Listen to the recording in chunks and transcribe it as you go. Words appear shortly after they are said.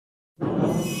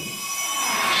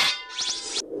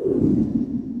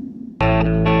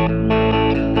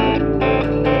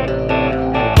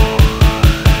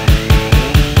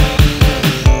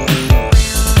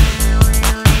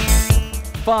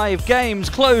5 games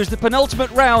closed the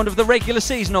penultimate round of the regular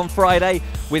season on Friday,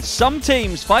 with some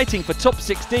teams fighting for top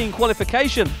 16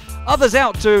 qualification, others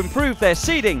out to improve their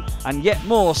seeding, and yet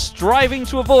more striving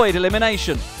to avoid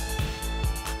elimination.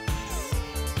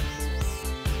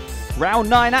 Round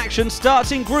 9 action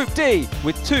starts in Group D,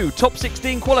 with 2 top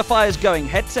 16 qualifiers going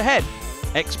head-to-head.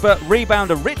 Expert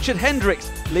rebounder Richard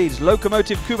Hendricks leads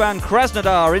Lokomotiv Kuban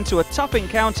Krasnodar into a tough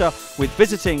encounter with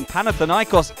visiting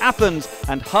Panathinaikos Athens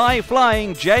and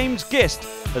high-flying James Gist,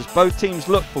 as both teams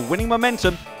look for winning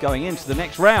momentum going into the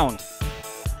next round.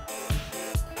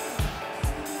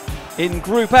 In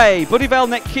Group A,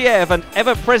 Budivelnyk Kiev and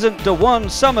ever-present Dewan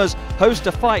Summers host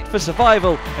a fight for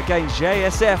survival against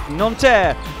JSF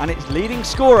Nanterre and its leading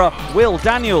scorer Will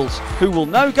Daniels, who will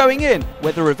know going in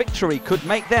whether a victory could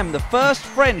make them the first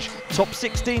French top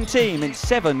 16 team in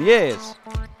 7 years.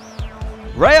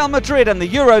 Real Madrid and the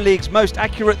EuroLeague's most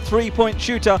accurate three-point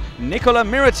shooter Nikola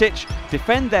Mirotic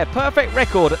defend their perfect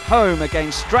record at home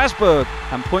against Strasbourg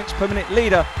and points per minute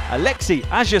leader Alexei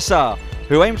Ajassar,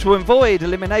 who aim to avoid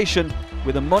elimination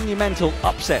with a monumental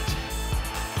upset.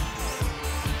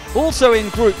 Also in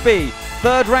Group B,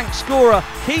 third-ranked scorer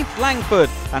Keith Langford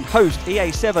and host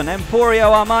EA7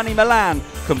 Emporio Armani Milan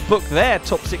can book their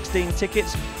top 16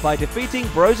 tickets by defeating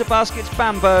Brose Baskets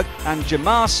Bamberg and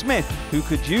Jamar Smith, who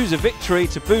could use a victory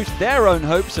to boost their own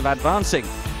hopes of advancing.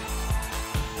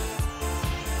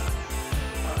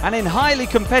 And in highly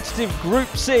competitive Group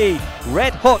C,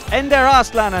 red-hot Ender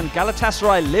Arslan and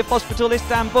Galatasaray Live Hospital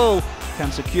Istanbul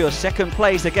can secure second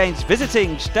place against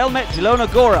visiting Stelmet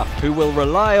Zilona Gora, who will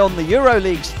rely on the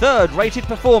EuroLeague's third-rated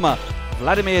performer,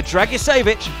 Vladimir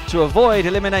Dragicevic, to avoid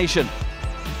elimination.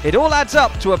 It all adds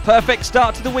up to a perfect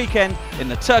start to the weekend in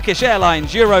the Turkish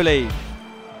Airlines EuroLeague.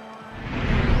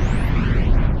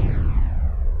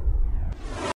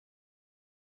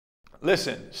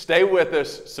 Listen, stay with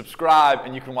us, subscribe,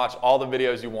 and you can watch all the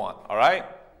videos you want, all right?